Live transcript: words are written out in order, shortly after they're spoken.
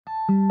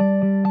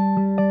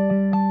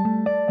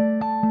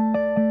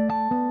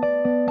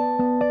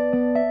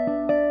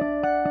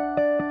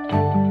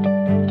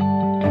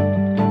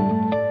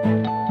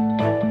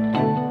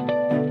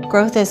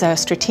Growth is a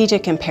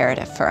strategic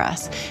imperative for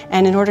us,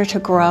 and in order to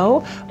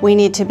grow, we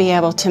need to be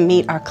able to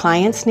meet our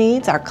clients'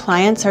 needs. Our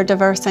clients are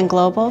diverse and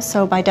global,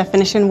 so by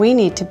definition we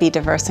need to be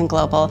diverse and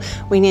global.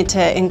 We need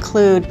to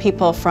include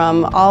people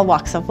from all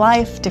walks of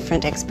life,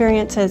 different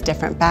experiences,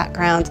 different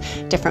backgrounds,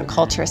 different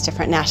cultures,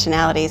 different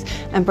nationalities,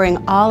 and bring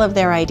all of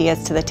their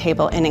ideas to the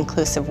table in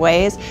inclusive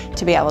ways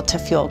to be able to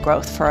fuel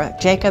growth for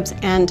Jacobs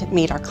and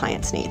meet our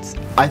clients' needs.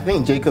 I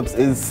think Jacobs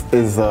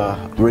is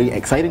a really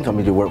exciting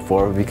company to work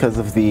for because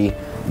of the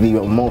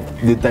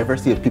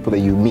diversity of people that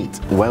you meet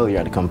while you're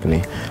at the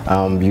company.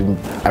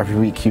 Every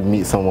week you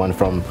meet someone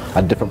from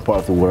a different part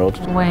of the world.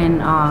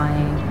 When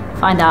I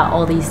find out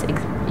all these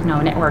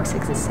networks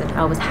existed,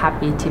 I was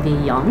happy to be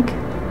young,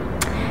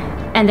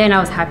 and then I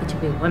was happy to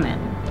be a woman,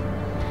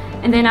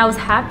 and then I was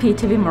happy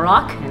to be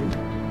Moroccan,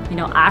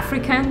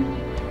 African,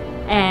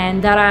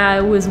 and that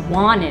I was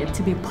wanted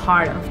to be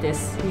part of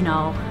this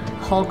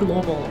whole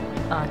global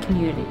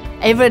community.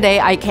 Every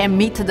day I can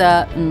meet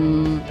the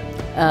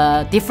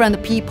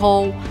different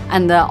people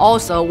and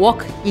also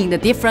work in the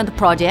different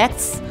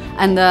projects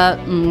and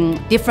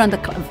different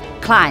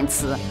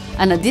clients.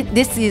 And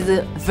this is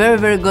a very,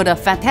 very good,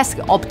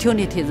 fantastic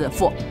opportunities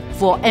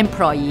for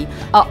employee.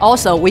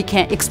 Also, we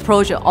can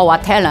expose our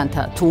talent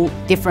to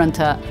different,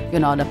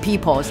 the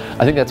peoples.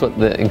 I think that's what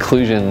the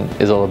inclusion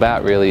is all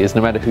about, really, is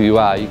no matter who you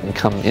are, you can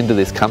come into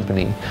this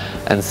company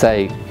and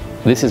say,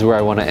 this is where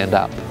I want to end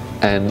up,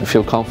 and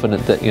feel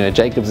confident that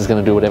Jacobs is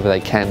going to do whatever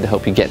they can to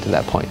help you get to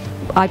that point.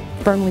 I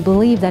firmly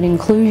believe that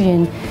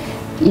inclusion,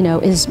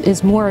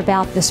 is more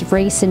about this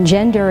race and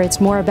gender. It's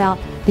more about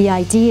the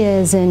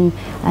ideas and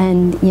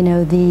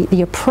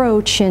the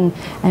approach, and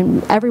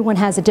everyone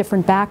has a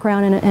different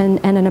background and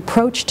an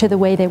approach to the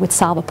way they would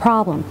solve a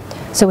problem.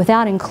 So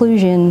without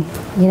inclusion,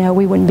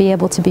 we wouldn't be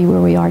able to be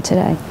where we are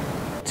today.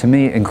 To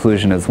me,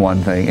 inclusion is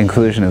one thing.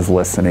 Inclusion is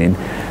listening.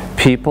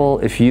 People,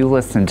 if you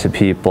listen to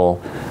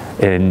people,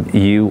 and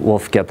you will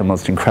get the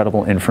most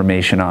incredible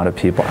information out of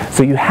people.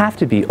 So you have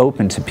to be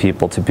open to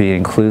people to be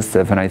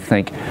inclusive, and I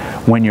think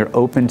when you're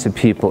open to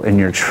people and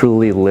you're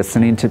truly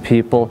listening to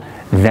people,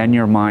 then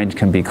your mind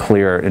can be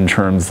clear in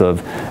terms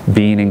of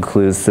being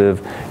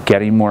inclusive,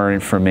 getting more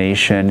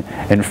information,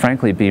 and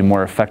frankly being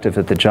more effective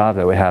at the job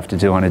that we have to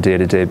do on a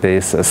day-to-day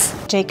basis.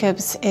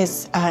 Jacobs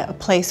is a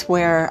place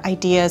where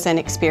ideas and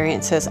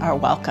experiences are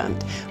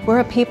welcomed. We're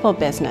a people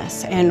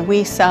business, and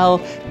we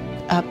sell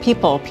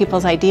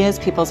people's ideas,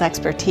 people's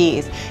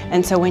expertise.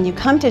 And so when you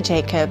come to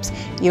Jacobs,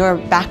 your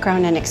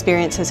background and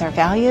experiences are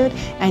valued,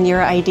 and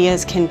your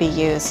ideas can be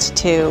used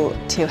to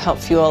help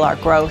fuel our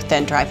growth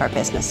and drive our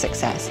business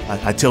success.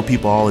 I tell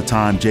people all the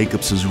time,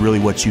 Jacobs is really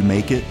what you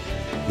make it.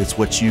 It's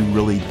what you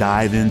really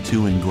dive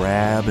into and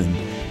grab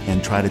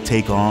and try to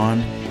take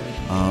on.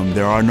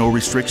 There are no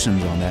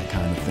restrictions on that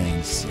kind of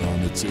things.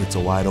 It's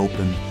a wide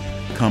open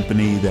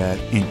company that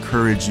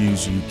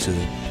encourages you to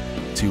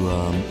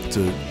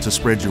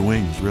spread your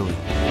wings, really.